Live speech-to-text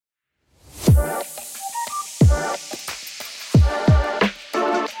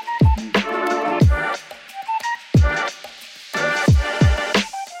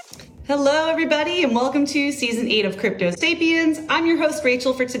everybody, and welcome to Season 8 of Crypto Sapiens. I'm your host,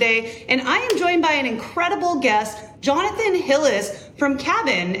 Rachel, for today, and I am joined by an incredible guest, Jonathon Hillis from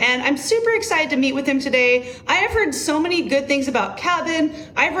Cabin, and I'm super excited to meet with him today. I have heard so many good things about Cabin.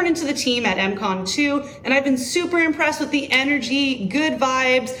 I've run into the team at MCon 2, and I've been super impressed with the energy, good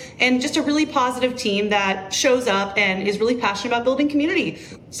vibes, and just a really positive team that shows up and is really passionate about building community.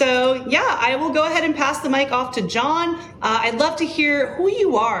 So yeah, I will go ahead and pass the mic off to John. I'd love to hear who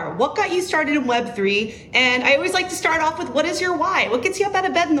you are, what got you started in Web3, and I always like to start off with what is your why? What gets you up out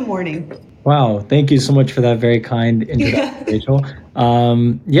of bed in the morning? Wow, thank you so much for that very kind introduction, Rachel.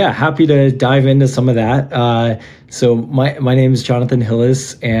 Happy to dive into some of that. So my name is Jonathon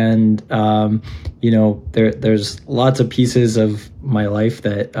Hillis, and there's lots of pieces of my life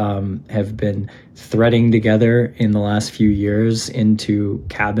that have been threading together in the last few years into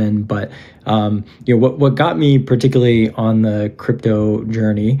Cabin. But what got me particularly on the crypto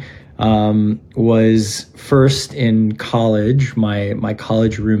journey was first in college. My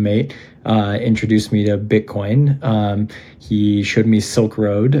college roommate introduced me to Bitcoin. He showed me Silk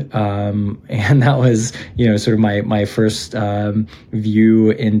Road, and that was, sort of my first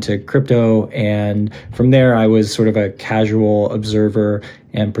view into crypto. And from there, I was sort of a casual observer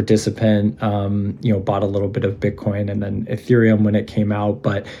and participant. Bought a little bit of Bitcoin and then Ethereum when it came out,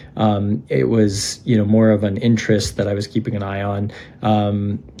 but it was more of an interest that I was keeping an eye on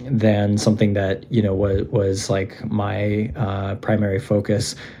than something that was like my primary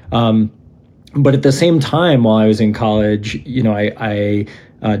focus. But at the same time, while I was in college, I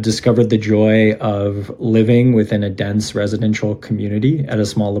discovered the joy of living within a dense residential community at a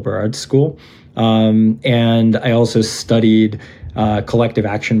small liberal arts school. And I also studied collective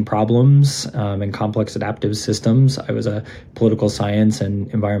action problems and complex adaptive systems. I was a political science and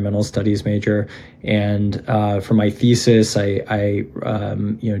environmental studies major, and for my thesis, I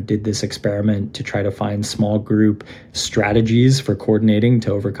did this experiment to try to find small group strategies for coordinating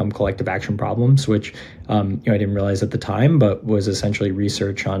to overcome collective action problems, which I didn't realize at the time, but was essentially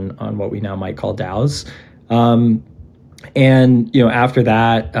research on what we now might call DAOs. And after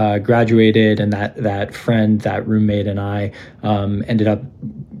that, graduated, and that friend, that roommate, and I ended up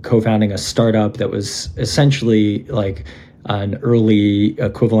co-founding a startup that was essentially like an early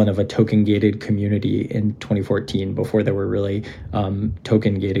equivalent of a token-gated community in 2014, before there were really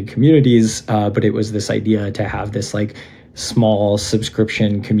token-gated communities. But it was this idea to have this like small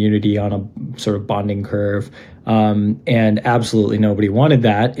subscription community on a sort of bonding curve. And absolutely nobody wanted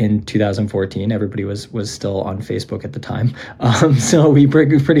that in 2014. Everybody was still on Facebook at the time. So we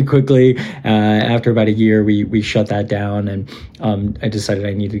pretty quickly, after about a year, we shut that down, and I decided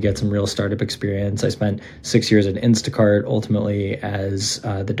I needed to get some real startup experience. I spent 6 years at Instacart, ultimately as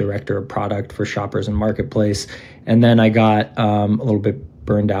the director of product for Shoppers and Marketplace. And then I got a little bit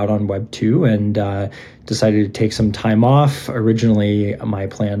burned out on Web 2 and decided to take some time off. Originally, my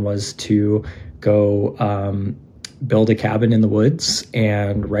plan was to go build a cabin in the woods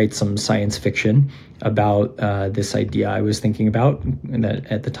and write some science fiction about this idea I was thinking about, and that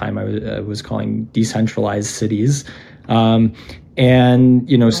at the time I was calling decentralized cities. And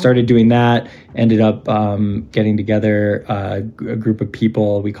started doing that, ended up getting together a group of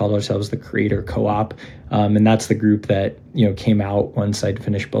people. We called ourselves the Creator Co-op. And that's the group that, came out once I'd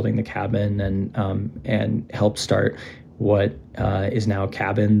finished building the cabin and helped start what is now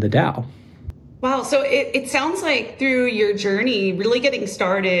Cabin, the DAO. Wow. So it sounds like through your journey, really getting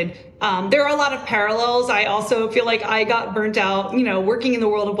started, there are a lot of parallels. I also feel like I got burnt out, working in the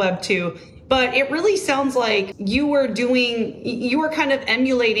world of Web 2. But it really sounds like you were kind of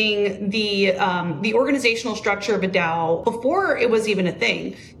emulating the organizational structure of a DAO before it was even a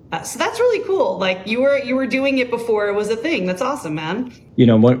thing. So that's really cool. Like you were doing it before it was a thing. That's awesome, man.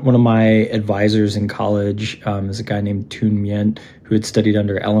 One of my advisors in college is a guy named Toon Myint, who had studied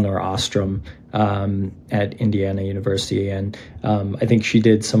under Eleanor Ostrom at Indiana University. And I think she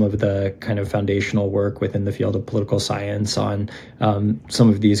did some of the kind of foundational work within the field of political science on some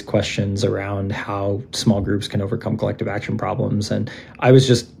of these questions around how small groups can overcome collective action problems. And I was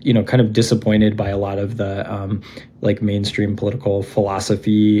just, kind of disappointed by a lot of the mainstream political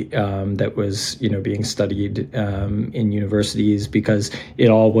philosophy that was, being studied in universities, because it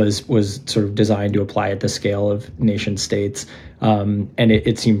all was sort of designed to apply at the scale of nation states. And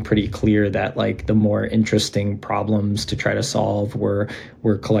it seemed pretty clear that like the more interesting problems to try to solve were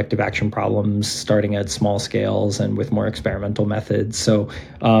collective action problems starting at small scales and with more experimental methods. So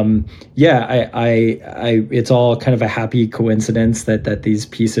it's all kind of a happy coincidence that these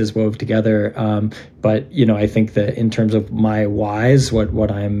pieces wove together. But I think that in terms of my whys,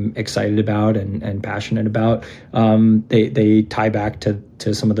 what I'm excited about and passionate about, they tie back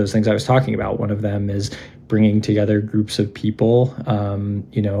to some of those things I was talking about. One of them is bringing together groups of people,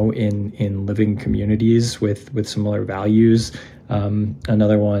 in living communities with similar values.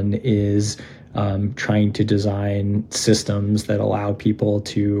 Another one is trying to design systems that allow people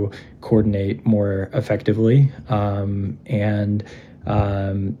to coordinate more effectively. A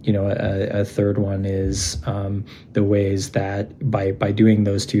third one is the ways that by doing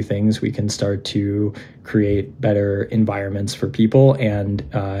those two things, we can start to create better environments for people and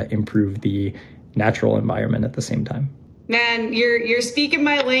improve the natural environment at the same time. Man, you're speaking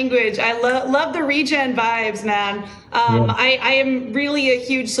my language. I love the regen vibes, man. I am really a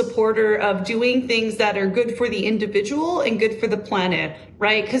huge supporter of doing things that are good for the individual and good for the planet,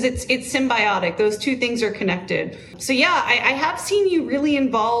 right? Because it's symbiotic. Those two things are connected. So yeah, I have seen you really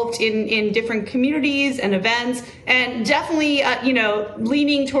involved in different communities and events, and definitely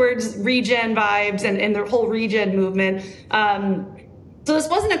leaning towards regen vibes and the whole regen movement. So this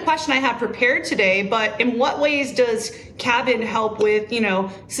wasn't a question I had prepared today, but in what ways does Cabin help with,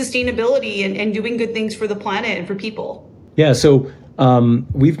 sustainability and doing good things for the planet and for people? Yeah, so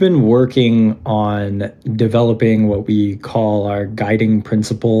we've been working on developing what we call our guiding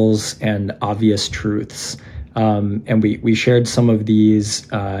principles and obvious truths. And we shared some of these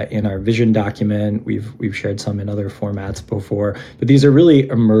in our vision document. We've shared some in other formats before, but these are really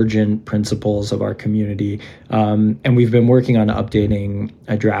emergent principles of our community. And we've been working on updating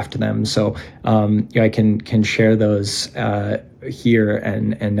a draft of them. So I can share those here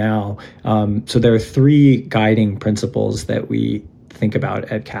and now. So there are three guiding principles that we think about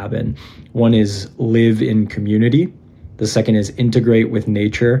at Cabin. One is live in community. The second is integrate with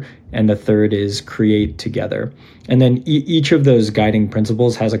nature. And the third is create together. And then each of those guiding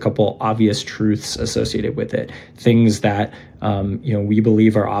principles has a couple obvious truths associated with it. Things that, we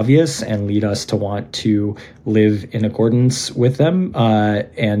believe are obvious and lead us to want to live in accordance with them,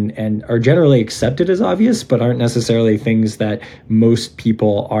 and are generally accepted as obvious, but aren't necessarily things that most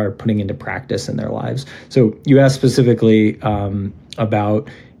people are putting into practice in their lives. So you asked specifically about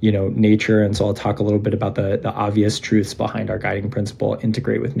nature. And so I'll talk a little bit about the obvious truths behind our guiding principle,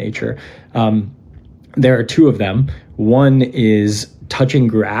 integrate with nature. There are two of them. One is touching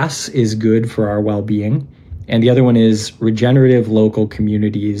grass is good for our well-being. And the other one is regenerative local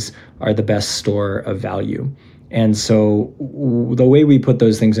communities are the best store of value. And so the way we put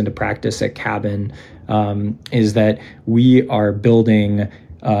those things into practice at Cabin is that we are building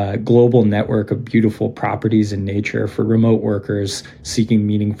a global network of beautiful properties in nature for remote workers seeking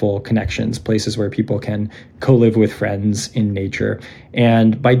meaningful connections, places where people can co-live with friends in nature.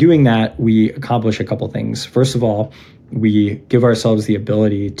 And by doing that, we accomplish a couple things. First of all, we give ourselves the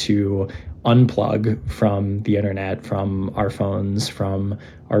ability to unplug from the internet, from our phones, from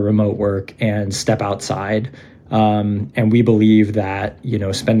our remote work, and step outside. And we believe that,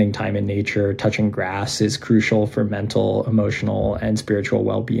 spending time in nature, touching grass is crucial for mental, emotional, and spiritual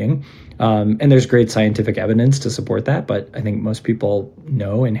well-being. And there's great scientific evidence to support that, but I think most people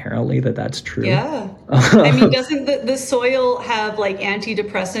know inherently that that's true. Yeah. I mean, doesn't the soil have like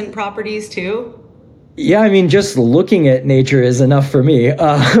antidepressant properties too? Yeah, I mean, just looking at nature is enough for me.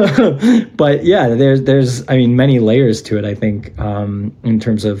 But yeah, there's many layers to it, I think, in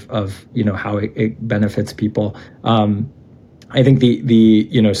terms of how it benefits people. I think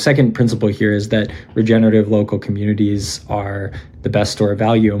the second principle here is that regenerative local communities are the best store of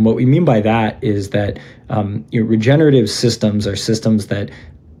value. And what we mean by that is that regenerative systems are systems that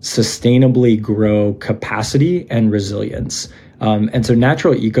sustainably grow capacity and resilience. And so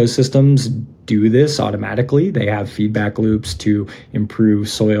natural ecosystems do this automatically. They have feedback loops to improve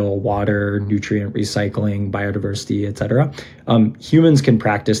soil, water, nutrient recycling, biodiversity, et cetera. Humans can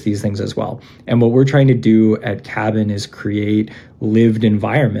practice these things as well. And what we're trying to do at Cabin is create lived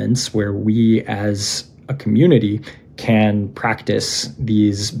environments where we as a community can practice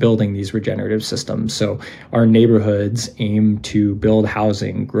building these regenerative systems. So our neighborhoods aim to build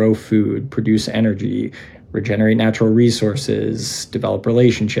housing, grow food, produce energy, regenerate natural resources, develop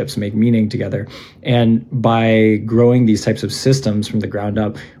relationships, make meaning together. And by growing these types of systems from the ground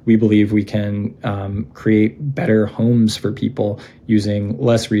up, we believe we can create better homes for people using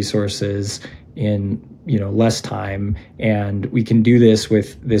less resources in less time. And we can do this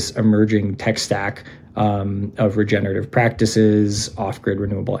with this emerging tech stack of regenerative practices, off-grid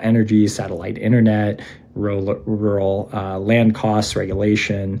renewable energy, satellite internet, rural land costs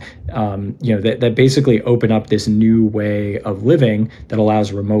regulation, that basically open up this new way of living that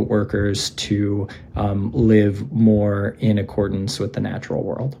allows remote workers to live more in accordance with the natural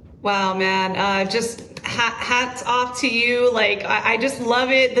world. Wow, man. Just hats off to you. Like, I just love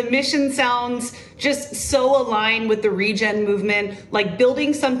it. The mission sounds just so aligned with the regen movement, like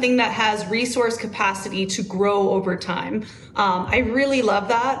building something that has resource capacity to grow over time. I really love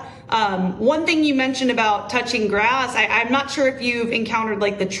that. One thing you mentioned about touching grass, I'm not sure if you've encountered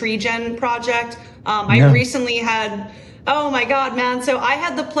like the Tree Gen project. I recently had... Oh my God, man. So I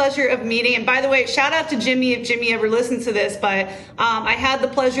had the pleasure of meeting, and by the way, shout out to Jimmy if Jimmy ever listens to this, but I had the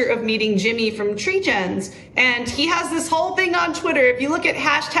pleasure of meeting Jimmy from Tree Gens, and he has this whole thing on Twitter. If you look at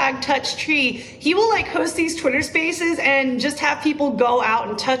 #TouchTree, he will like host these Twitter spaces and just have people go out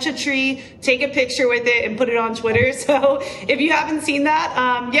and touch a tree, take a picture with it and put it on Twitter. So if you haven't seen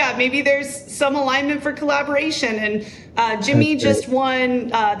that, maybe there's some alignment for collaboration. And Jimmy just won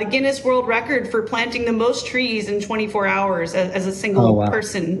the Guinness World Record for planting the most trees in 24 hours as a single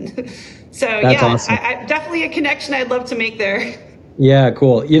person. So that's awesome. I definitely a connection I'd love to make there. Yeah,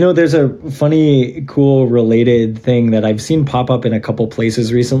 cool. There's a funny, cool, related thing that I've seen pop up in a couple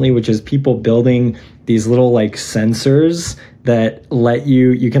places recently, which is people building these little like sensors that let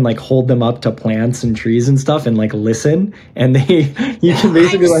you can like hold them up to plants and trees and stuff and like listen, and you can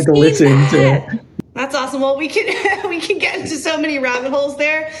basically like listen to. That's awesome. Well, we can get into so many rabbit holes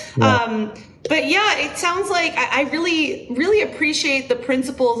there. Yeah. But yeah, it sounds like I really, really appreciate the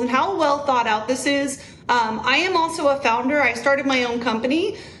principles and how well thought out this is. I am also a founder. I started my own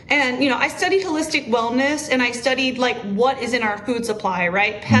company, and I studied holistic wellness, and I studied like what is in our food supply,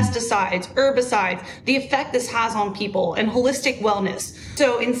 right? Pesticides, herbicides, the effect this has on people, and holistic wellness.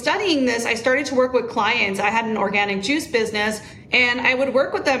 So in studying this, I started to work with clients. I had an organic juice business, and I would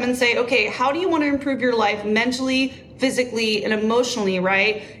work with them and say, okay, how do you want to improve your life mentally, physically, and emotionally,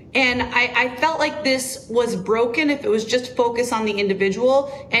 right? And I felt like this was broken if it was just focused on the individual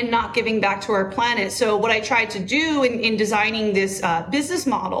and not giving back to our planet. So what I tried to do in designing this business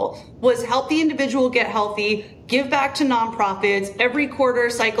model was help the individual get healthy, give back to nonprofits, every quarter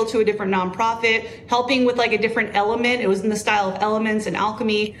cycle to a different nonprofit, helping with like a different element. It was in the style of elements and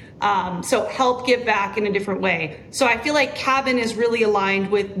alchemy. So help give back in a different way. So I feel like Cabin is really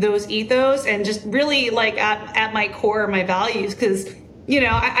aligned with those ethos and just really like at my core, my values, because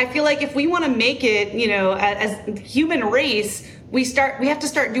I feel like if we want to make it, as human race, we have to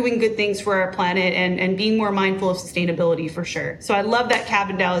start doing good things for our planet and being more mindful of sustainability for sure. So I love that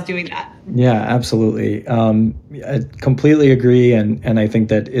Cabin DAO is doing that. Yeah, absolutely. I completely agree. And I think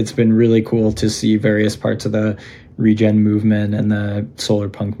that it's been really cool to see various parts of the regen movement and the solar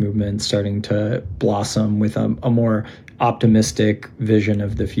punk movement starting to blossom with a more optimistic vision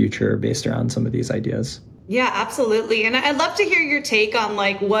of the future based around some of these ideas. Yeah, absolutely. And I'd love to hear your take on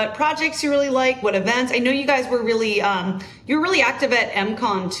like what projects you really like, what events. I know you guys were really, you're really active at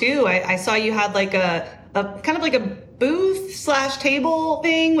MCon too. I saw you had like a kind of like a booth / table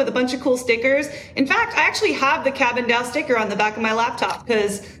thing with a bunch of cool stickers. In fact, I actually have the Cabin DAO sticker on the back of my laptop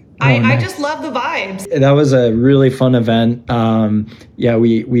because nice. I just love the vibes. That was a really fun event.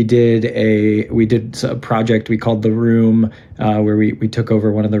 We did a project we called The Room, where we took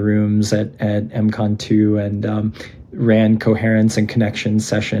over one of the rooms at MCon 2 and ran coherence and connection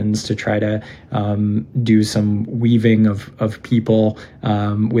sessions to try to do some weaving of people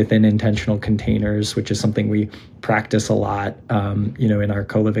within intentional containers, which is something we practice a lot, in our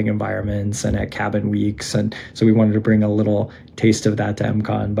co-living environments and at cabin weeks. And so we wanted to bring a little taste of that to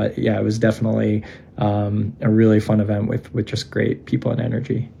MCon. But yeah, it was definitely a really fun event with just great people and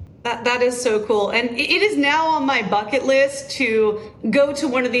energy. That is so cool. And it is now on my bucket list to go to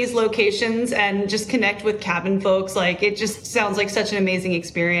one of these locations and just connect with cabin folks. Like, it just sounds like such an amazing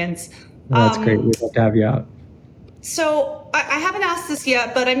experience. That's great. We'd love to have you out. So I haven't asked this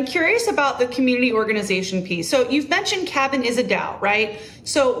yet, but I'm curious about the community organization piece. So you've mentioned Cabin is a DAO, right?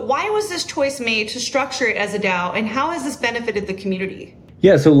 So why was this choice made to structure it as a DAO, and how has this benefited the community?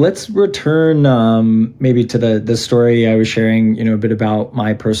 Yeah, so let's return maybe to the story I was sharing, a bit about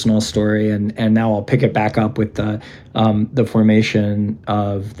my personal story, and now I'll pick it back up with the formation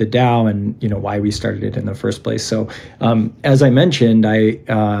of the DAO and why we started it in the first place. So as I mentioned, I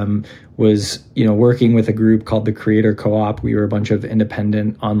was working with a group called the Creator Co-op. We were a bunch of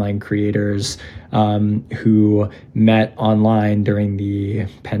independent online creators who met online during the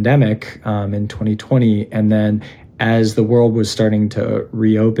pandemic in 2020, and then as the world was starting to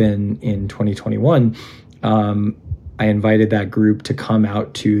reopen in 2021, I invited that group to come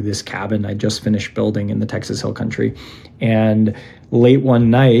out to this cabin I just finished building in the Texas Hill Country. And late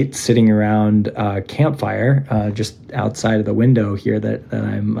one night, sitting around a campfire just outside of the window here that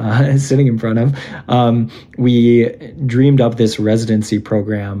I'm sitting in front of, we dreamed up this residency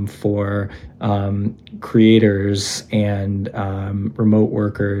program for creators and remote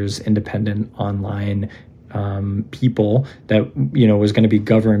workers, independent online people that, was going to be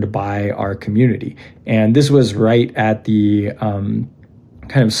governed by our community. And this was right at the kind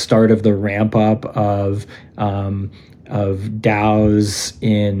of start of the ramp up of DAOs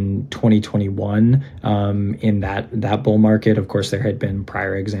in 2021 in that bull market. Of course, there had been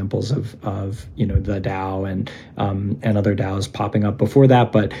prior examples of the DAO and other DAOs popping up before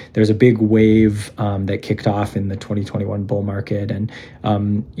that, but there's a big wave that kicked off in the 2021 bull market, and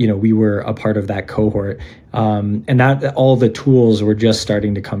we were a part of that cohort. And that all the tools were just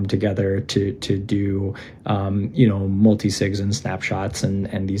starting to come together to do multi-sigs and snapshots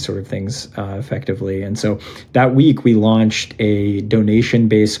and these sort of things effectively. And so that week we launched a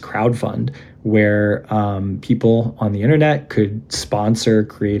donation-based crowdfund where people on the internet could sponsor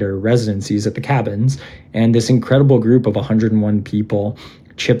creator residencies at the cabins. And this incredible group of 101 people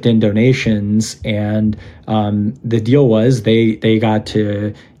chipped in donations. And the deal was they got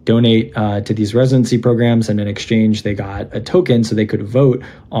to donate to these residency programs, and in exchange they got a token so they could vote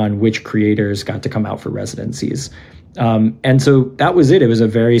on which creators got to come out for residencies. And so that was it. It was a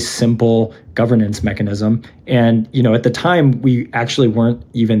very simple governance mechanism. And, at the time, we actually weren't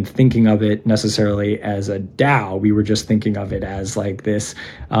even thinking of it necessarily as a DAO. We were just thinking of it as like this,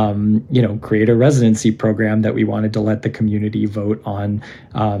 creator residency program that we wanted to let the community vote on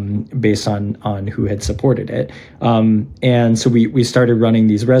based on who had supported it. And so we started running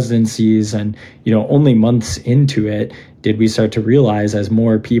these residencies, and, only months into it, did we start to realize, as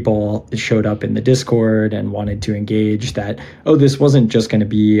more people showed up in the Discord and wanted to engage, that, this wasn't just going to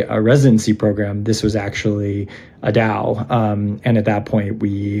be a residency program, this was actually a DAO. And at that point,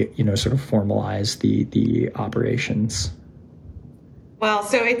 we, sort of formalized the operations. Well,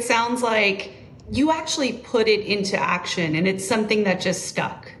 so it sounds like you actually put it into action, and it's something that just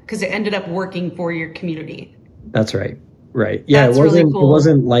stuck because it ended up working for your community. That's right. Right. Yeah, That's really cool. It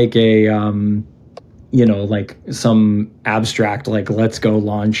wasn't like a like some abstract, like, let's go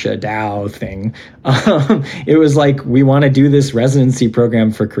launch a DAO thing. It was like, we want to do this residency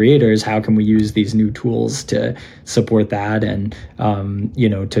program for creators. How can we use these new tools to support that? And,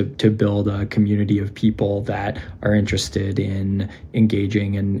 to build a community of people that are interested in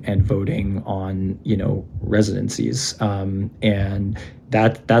engaging and voting on, residencies. And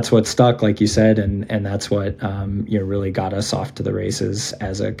that's what stuck, like you said, and that's what really got us off to the races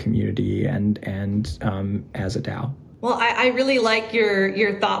as a community and as a DAO. Well, I really like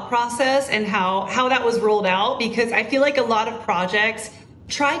your thought process and how that was rolled out, because I feel like a lot of projects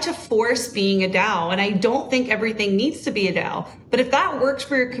try to force being a DAO, and I don't think everything needs to be a DAO. But if that works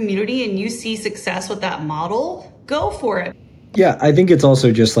for your community and you see success with that model, go for it. Yeah, I think it's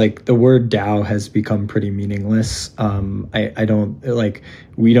also just like the word DAO has become pretty meaningless. I don't like,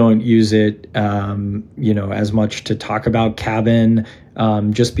 we don't use it, as much to talk about Cabin,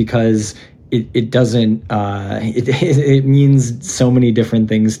 just because it doesn't, it means so many different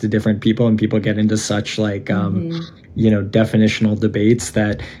things to different people, and people get into such like, definitional debates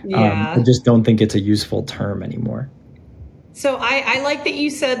that I just don't think it's a useful term anymore. So I like that you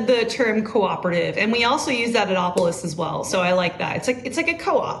said the term cooperative, and we also use that at Opolis as well. So I like that. It's like a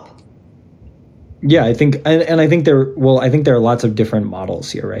co-op. Yeah, I think, and I think there are lots of different models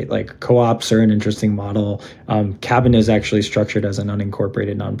here, right? Like co-ops are an interesting model. Cabin is actually structured as an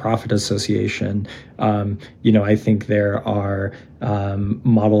unincorporated nonprofit association. I think there are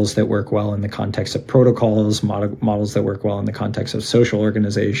models that work well in the context of protocols, models that work well in the context of social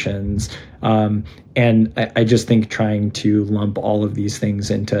organizations. And I just think trying to lump all of these things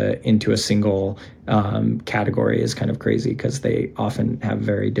into a single category is kind of crazy, because they often have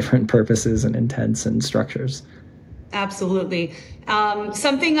very different purposes and intents and structures. Absolutely.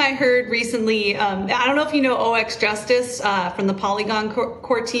 Something I heard recently, I don't know if you know OX Justice from the Polygon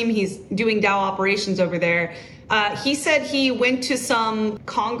core team. He's doing DAO operations over there. He said he went to some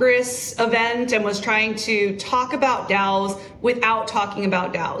Congress event and was trying to talk about DAOs without talking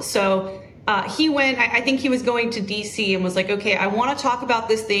about DAOs. So he went, I think he was going to DC and was like, okay, I want to talk about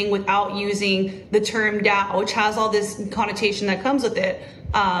this thing without using the term DAO, which has all this connotation that comes with it.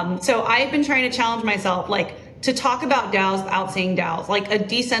 So I've been trying to challenge myself, like, to talk about DAOs without saying DAOs, like a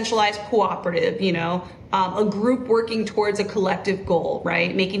decentralized cooperative, a group working towards a collective goal,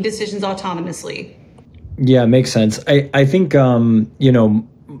 right? Making decisions autonomously. Yeah, makes sense. I think,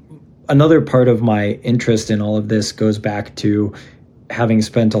 another part of my interest in all of this goes back to having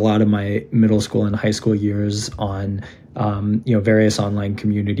spent a lot of my middle school and high school years on various online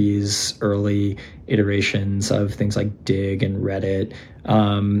communities, early iterations of things like Dig and Reddit.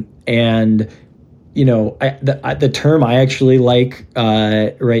 The term I actually like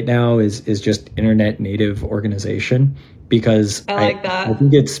right now is just internet native organization, because I like that. I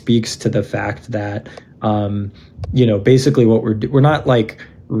think it speaks to the fact that basically what we're not like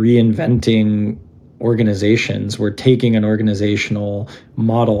reinventing organizations. We're taking an organizational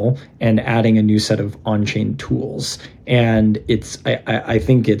model and adding a new set of on-chain tools. And I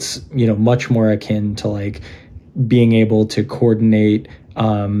think it's, much more akin to like being able to coordinate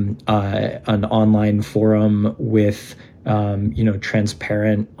an online forum with,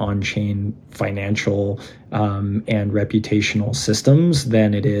 transparent on-chain financial and reputational systems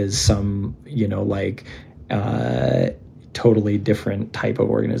than it is some, totally different type of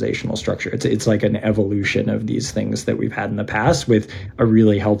organizational structure. It's like an evolution of these things that we've had in the past with a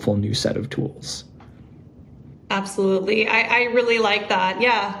really helpful new set of tools. Absolutely. I really like that.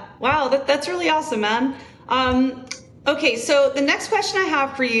 Yeah. Wow. That's really awesome, man. Okay, so the next question I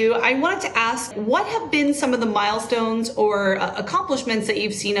have for you, I wanted to ask, what have been some of the milestones or accomplishments that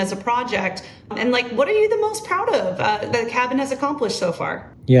you've seen as a project? And what are you the most proud of that Cabin has accomplished so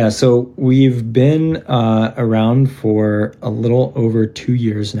far? Yeah, so we've been around for a little over 2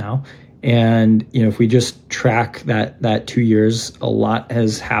 years now. And, if we just track that 2 years, a lot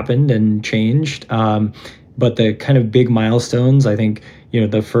has happened and changed. But the kind of big milestones, I think,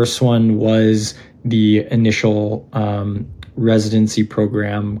 the first one was the initial residency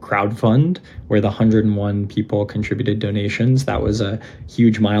program crowdfund, where the 101 people contributed donations. That was a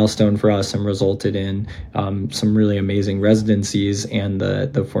huge milestone for us and resulted in some really amazing residencies and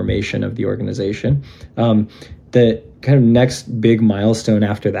the formation of the organization. The kind of next big milestone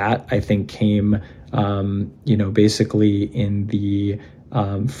after that, I think, came basically in the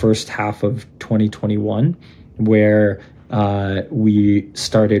first half of 2021, where we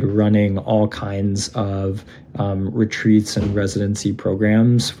started running all kinds of retreats and residency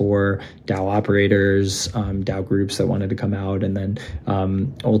programs for DAO operators, DAO groups that wanted to come out, and then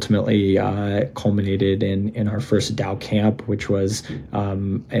ultimately culminated in our first DAO camp, which was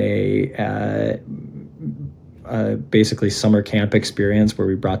basically summer camp experience where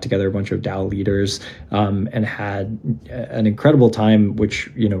we brought together a bunch of DAO leaders and had an incredible time, which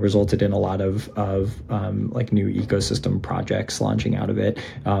resulted in a lot of new ecosystem projects launching out of it.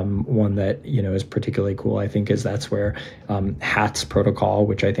 One that is particularly cool, I think, is that's where HATS protocol,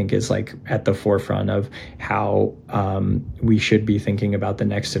 which I think is at the forefront of how we should be thinking about the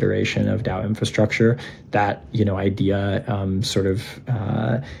next iteration of DAO infrastructure. That idea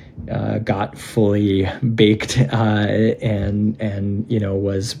got fully baked and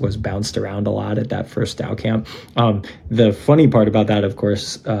was bounced around a lot at that first DAO camp. The funny part about that, of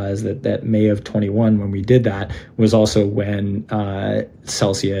course, is that May of 21, when we did that, was also when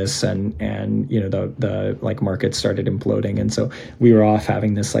Celsius and the market started imploding, and so we were off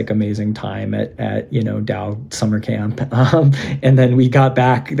having this amazing time at DAO summer camp, and then we got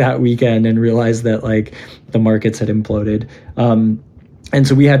back that weekend and realized that the markets had imploded. And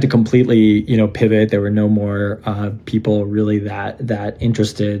so we had to completely, pivot. There were no more people really that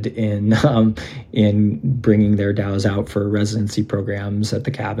interested in bringing their DAOs out for residency programs at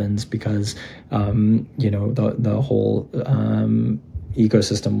the cabins, because the whole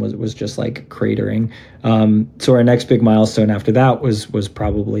ecosystem was just cratering. So our next big milestone after that was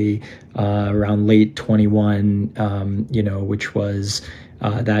probably around late 21, which was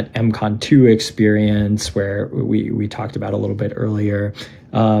that MCon 2 experience where we talked about a little bit earlier.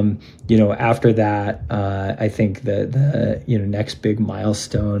 After that, I think the next big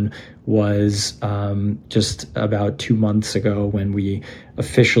milestone was just about 2 months ago when we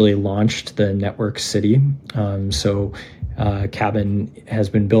officially launched the network city. Cabin has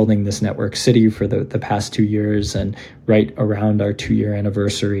been building this network city for the past 2 years, and right around our 2-year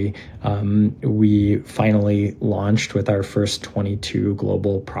anniversary, we finally launched with our first 22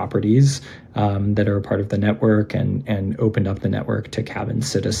 global properties that are a part of the network, and opened up the network to Cabin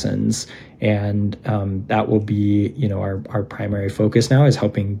citizens. And that will be, our primary focus now, is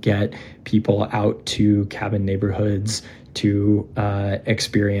helping get people out to Cabin neighborhoods to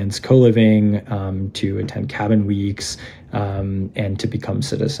experience co-living, to attend Cabin weeks, and to become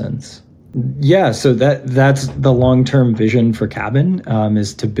citizens. Yeah, so that's the long-term vision for Cabin,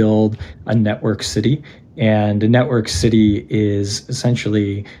 is to build a network city. And a network city is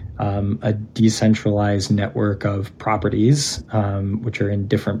essentially a decentralized network of properties, which are in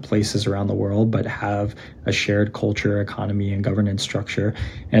different places around the world, but have a shared culture, economy, and governance structure.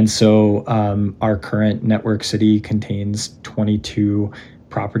 And so our current network city contains 22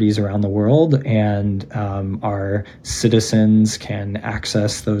 properties around the world, and our citizens can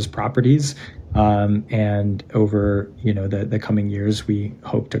access those properties. And over the coming years, we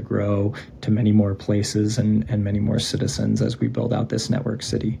hope to grow to many more places and many more citizens as we build out this network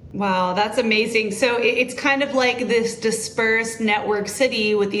city. Wow, that's amazing. So it's kind of like this dispersed network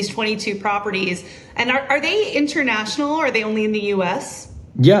city with these 22 properties. And are they international, or are they only in the US?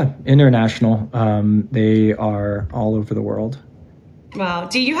 Yeah, international. They are all over the world. Wow.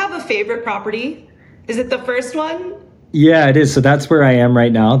 Do you have a favorite property? Is it the first one? Yeah, it is. So that's where I am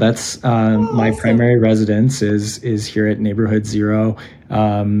right now. That's my Awesome. primary residence is here at Neighborhood Zero,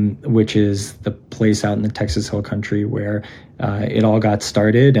 which is the place out in the Texas Hill Country where it all got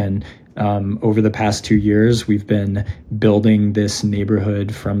started. And over the past 2 years, we've been building this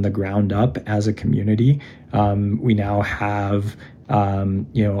neighborhood from the ground up as a community. We now have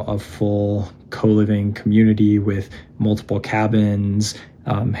a full co-living community with multiple cabins,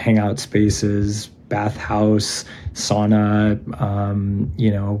 hangout spaces, bathhouse, sauna,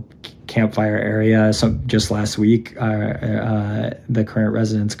 campfire area. So just last week, the current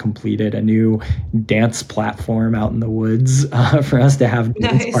residents completed a new dance platform out in the woods for us to have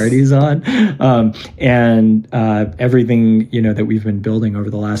dance Nice. parties on. And everything, that we've been building over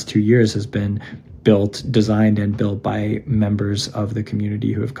the last 2 years has been designed and built by members of the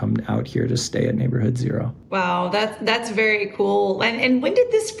community who have come out here to stay at Neighborhood Zero. Wow, that's very cool. And when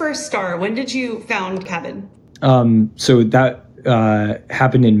did this first start? When did you found Cabin? So that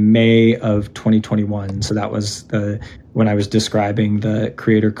happened in May of 2021. So that was when I was describing the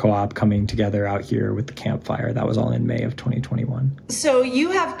creator co-op coming together out here with the campfire. That was all in May of 2021. So you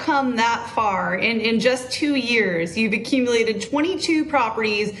have come that far in just 2 years. You've accumulated 22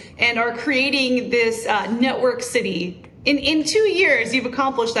 properties and are creating this network city. In 2 years, you've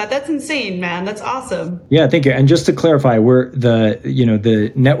accomplished that. That's insane, man. That's awesome. Yeah, thank you. And just to clarify, we're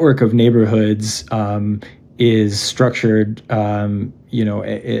the network of neighborhoods is structured, the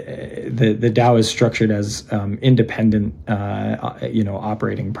DAO is structured as independent,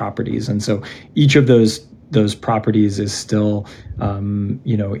 operating properties. And so each of those properties is still,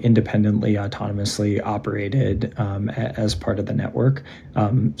 independently, autonomously operated as part of the network.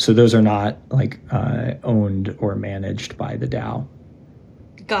 So those are not owned or managed by the DAO.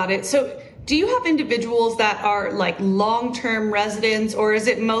 Got it. So do you have individuals that are like long-term residents, or is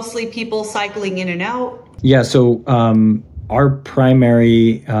it mostly people cycling in and out? Yeah, so our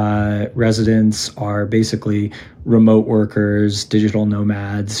primary residents are basically remote workers, digital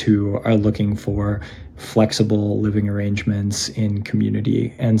nomads who are looking for flexible living arrangements in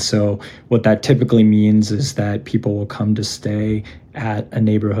community. And so what that typically means is that people will come to stay at a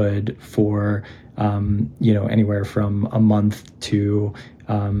neighborhood for anywhere from a month to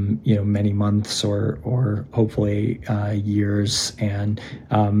many months or hopefully years. And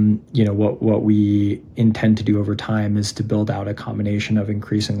what we intend to do over time is to build out a combination of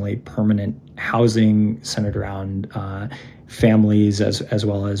increasingly permanent housing centered around families as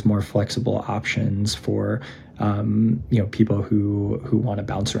well as more flexible options for people who want to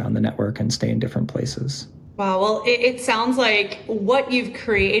bounce around the network and stay in different places. Wow. Well, it sounds like what you've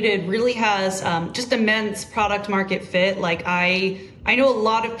created really has just immense product market fit. Like I know a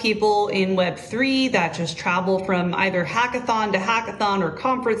lot of people in Web3 that just travel from either hackathon to hackathon or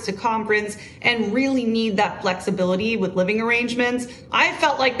conference to conference and really need that flexibility with living arrangements. I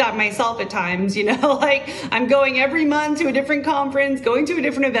felt like that myself at times, like I'm going every month to a different conference, going to a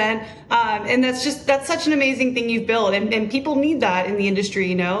different event. And that's such an amazing thing you've built. And people need that in the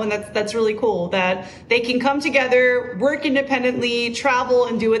industry, and that's really cool that they can come together, work independently, travel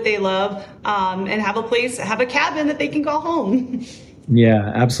and do what they love, and have a cabin that they can call home.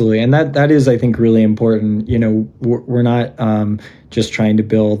 Yeah, absolutely. And that is, I think, really important. We're not just trying to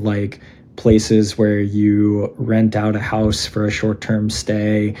build places where you rent out a house for a short-term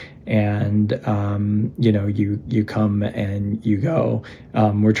stay and, you come and you go.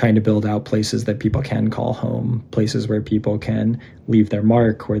 We're trying to build out places that people can call home, places where people can leave their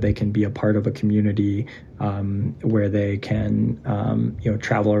mark, where they can be a part of a community, where they can,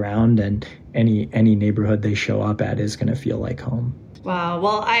 travel around, and any neighborhood they show up at is going to feel like home. Wow.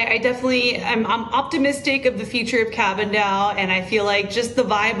 Well, I definitely, I'm optimistic of the future of Cabin now. And I feel like just the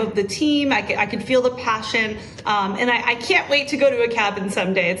vibe of the team, I could feel the passion. And I can't wait to go to a cabin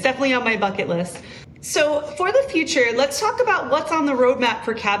someday. It's definitely on my bucket list. So for the future, let's talk about what's on the roadmap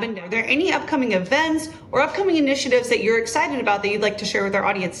for Cabin. Are there any upcoming events or upcoming initiatives that you're excited about that you'd like to share with our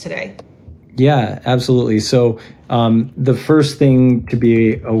audience today? Yeah, absolutely. So the first thing to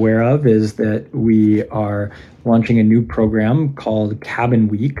be aware of is that we are launching a new program called Cabin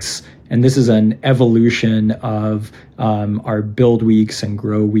Weeks. And this is an evolution of our Build Weeks and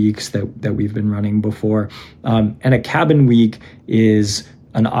Grow Weeks that we've been running before. And a Cabin Week is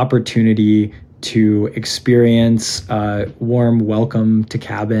an opportunity to experience a warm welcome to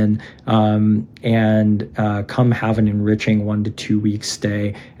Cabin and come have an enriching 1 to 2 week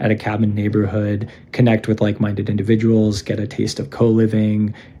stay at a Cabin neighborhood, connect with like-minded individuals, get a taste of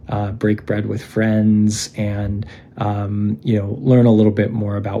co-living, break bread with friends, and learn a little bit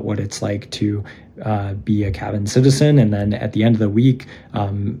more about what it's like to be a Cabin citizen, and then at the end of the week,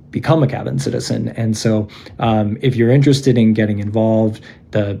 become a Cabin citizen. And so if you're interested in getting involved,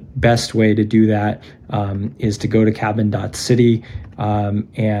 the best way to do that is to go to cabin.city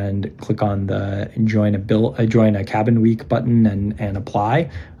and click on the join a Cabin Week button and apply,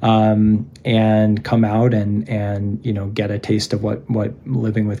 and come out and get a taste of what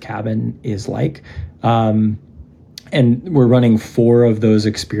living with Cabin is like. And we're running 4 of those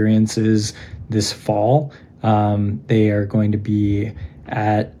experiences this fall. They are going to be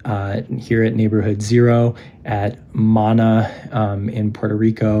at here at Neighborhood Zero, at Mana in Puerto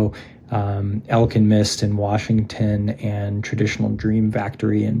Rico, Elkin Mist in Washington, and Traditional Dream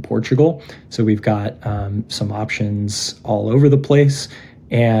Factory in Portugal. So we've got some options all over the place.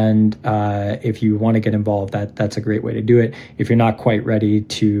 And if you want to get involved, that's a great way to do it. If you're not quite ready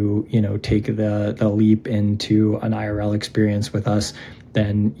to take the leap into an IRL experience with us,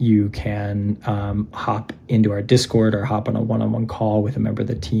 then you can hop into our Discord or hop on a one-on-one call with a member of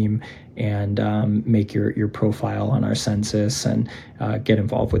the team and make your profile on our census and get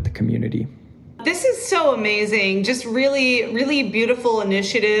involved with the community. This is so amazing. Just really, really beautiful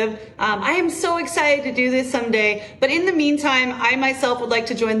initiative. I am so excited to do this someday. But in the meantime, I myself would like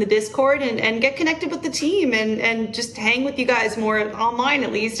to join the Discord and get connected with the team and just hang with you guys more online,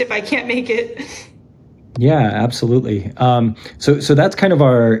 at least, if I can't make it. Yeah, absolutely. So that's kind of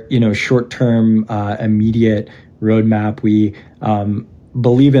our, short-term, immediate roadmap. We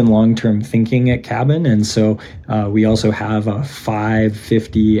believe in long-term thinking at Cabin, and so we also have a 5,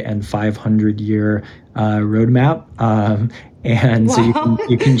 50, and 500-year roadmap. And wow. So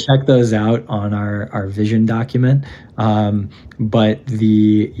you can check those out on our vision document. But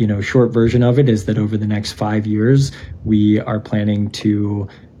the short version of it is that over the next 5 years, we are planning to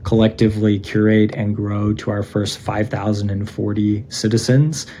collectively curate and grow to our first 5,040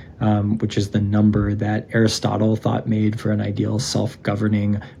 citizens, which is the number that Aristotle thought made for an ideal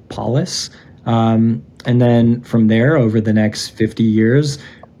self-governing polis. And then from there, over the next 50 years,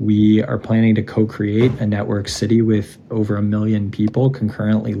 we are planning to co-create a network city with over 1 million people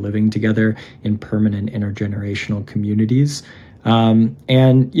concurrently living together in permanent intergenerational communities. And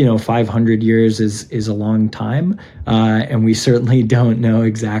 500 years is a long time, and we certainly don't know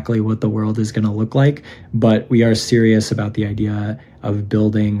exactly what the world is going to look like, but we are serious about the idea of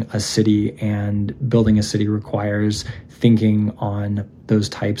building a city, and building a city requires thinking on those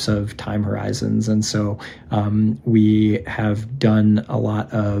types of time horizons. And so we have done a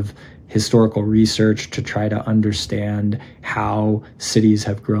lot of historical research to try to understand how cities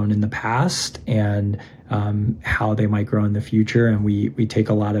have grown in the past and how they might grow in the future. And we take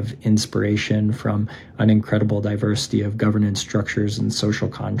a lot of inspiration from an incredible diversity of governance structures and social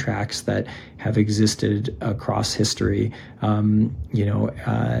contracts that have existed across history. That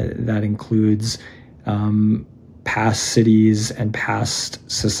includes past cities and past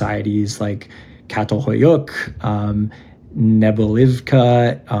societies like Catalhoyuk,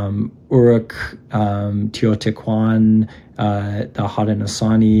 Nebelivka, Uruk, Teotihuacan, the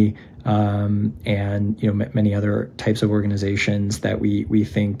Haudenosaunee, and many other types of organizations that we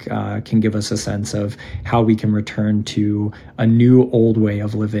think can give us a sense of how we can return to a new old way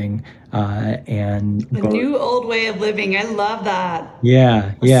of living. New old way of living. I love that.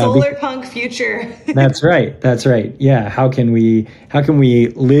 Yeah. Solar punk future. That's right. Yeah. How can we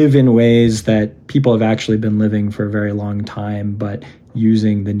live in ways that people have actually been living for a very long time, but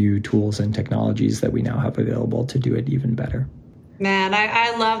using the new tools and technologies that we now have available to do it even better? Man,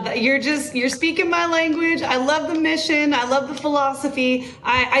 I love that. You're speaking my language. I love the mission. I love the philosophy.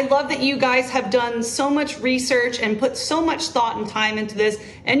 I love that you guys have done so much research and put so much thought and time into this.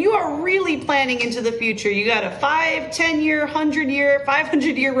 And you are really planning into the future. You got a 5, 10-year, 100-year,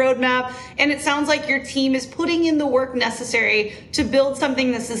 500-year roadmap. And it sounds like your team is putting in the work necessary to build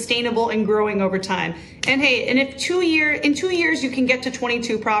something that's sustainable and growing over time. And hey, and if in 2 years you can get to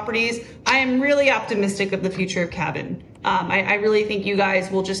 22 properties, I am really optimistic of the future of Cabin. I really think you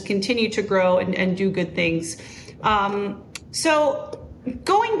guys will just continue to grow and do good things. So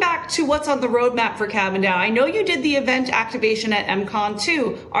going back to what's on the roadmap for Cabin now, I know you did the event activation at MCon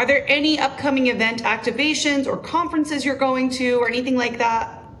too. Are there any upcoming event activations or conferences you're going to or anything like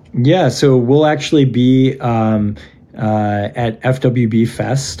that? Yeah, so we'll actually be at FWB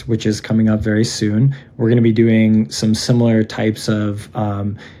Fest, which is coming up very soon. We're going to be doing some similar types of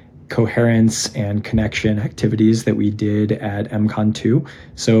coherence and connection activities that we did at MCon 2.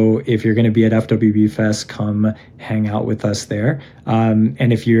 So if you're going to be at FWB Fest, come hang out with us there.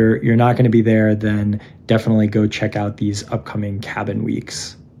 And if you're not going to be there, then definitely go check out these upcoming Cabin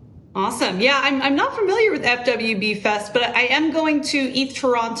weeks. Awesome. Yeah, I'm not familiar with FWB Fest, but I am going to ETH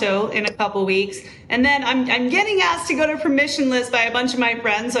Toronto in a couple weeks. And then I'm getting asked to go to Permissionless by a bunch of my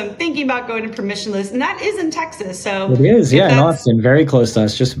friends. So I'm thinking about going to Permissionless, and that is in Texas. So it is, yeah, in Austin, very close to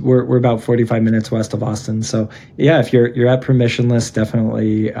us. Just we're about 45 minutes west of Austin. So yeah, if you're at Permissionless,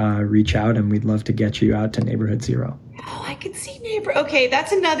 definitely reach out, and we'd love to get you out to Neighborhood Zero. Oh, I could see Okay,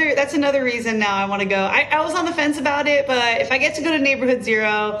 that's another reason now I want to go. I was on the fence about it, but if I get to go to Neighborhood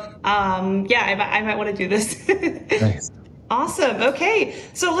Zero, I might want to do this. Nice. Awesome. Okay.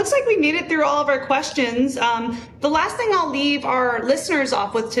 So it looks like we made it through all of our questions. The last thing I'll leave our listeners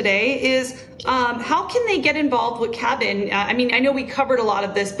off with today is how can they get involved with Cabin? I mean, I know we covered a lot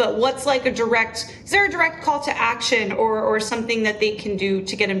of this, but what's like is there a direct call to action or something that they can do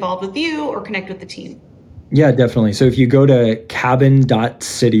to get involved with you or connect with the team? Yeah, definitely. So if you go to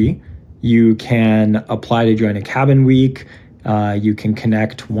cabin.city, you can apply to join a Cabin week. You can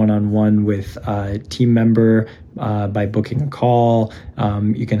connect one-on-one with a team member by booking a call.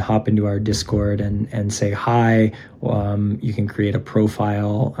 You can hop into our Discord and say hi. You can create a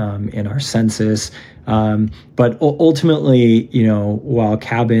profile in our census. But ultimately, while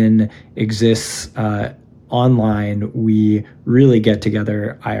Cabin exists online, we really get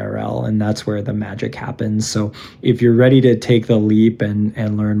together IRL, and that's where the magic happens. So if you're ready to take the leap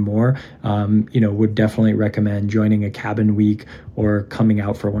and learn more, would definitely recommend joining a Cabin week or coming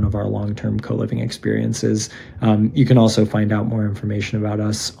out for one of our long-term co-living experiences. You can also find out more information about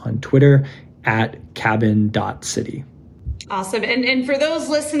us on Twitter at cabin.city. Awesome. And for those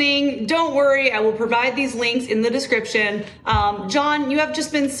listening, don't worry, I will provide these links in the description. John, you have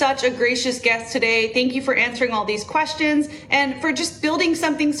just been such a gracious guest today. Thank you for answering all these questions and for just building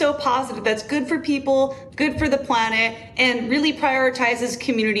something so positive that's good for people, good for the planet, and really prioritizes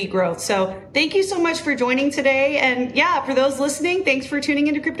community growth. So thank you so much for joining today. And yeah, for those listening, thanks for tuning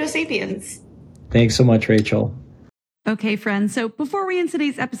into Crypto Sapiens. Thanks so much, Rachel. Okay, friends. So before we end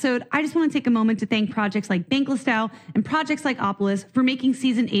today's episode, I just want to take a moment to thank projects like Bankless DAO and projects like Opolis for making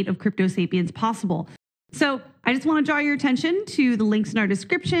season 8 of Crypto Sapiens possible. So I just want to draw your attention to the links in our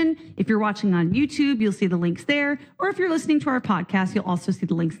description. If you're watching on YouTube, you'll see the links there. Or if you're listening to our podcast, you'll also see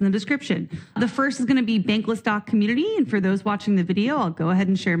the links in the description. The first is going to be Bankless DAO community. And for those watching the video, I'll go ahead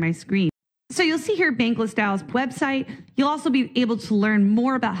and share my screen. So you'll see here Bankless DAO's website. You'll also be able to learn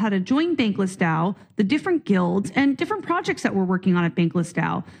more about how to join Bankless DAO, the different guilds, and different projects that we're working on at Bankless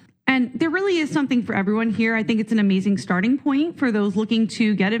DAO. And there really is something for everyone here. I think it's an amazing starting point for those looking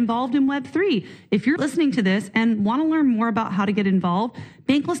to get involved in Web3. If you're listening to this and want to learn more about how to get involved,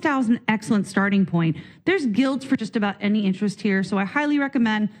 Bankless DAO is an excellent starting point. There's guilds for just about any interest here, so I highly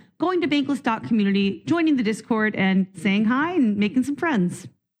recommend going to Bankless.community, joining the Discord, and saying hi and making some friends.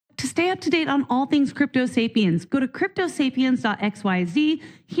 To stay up to date on all things Crypto Sapiens, go to cryptosapiens.xyz.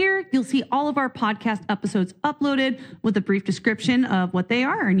 Here, you'll see all of our podcast episodes uploaded with a brief description of what they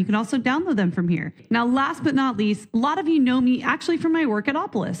are, and you can also download them from here. Now, last but not least, a lot of you know me actually from my work at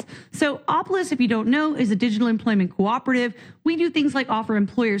Opolis. So Opolis, if you don't know, is a digital employment cooperative. We do things like offer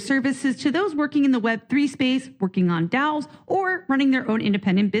employer services to those working in the Web3 space, working on DAOs, or running their own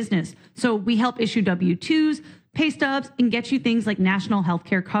independent business. So we help issue W-2s, pay stubs, and get you things like national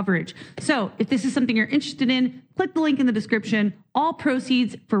healthcare coverage. So if this is something you're interested in, click the link in the description. All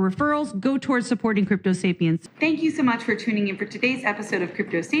proceeds for referrals go towards supporting Crypto Sapiens. Thank you so much for tuning in for today's episode of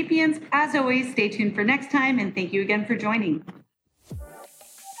Crypto Sapiens. As always, stay tuned for next time, and thank you again for joining.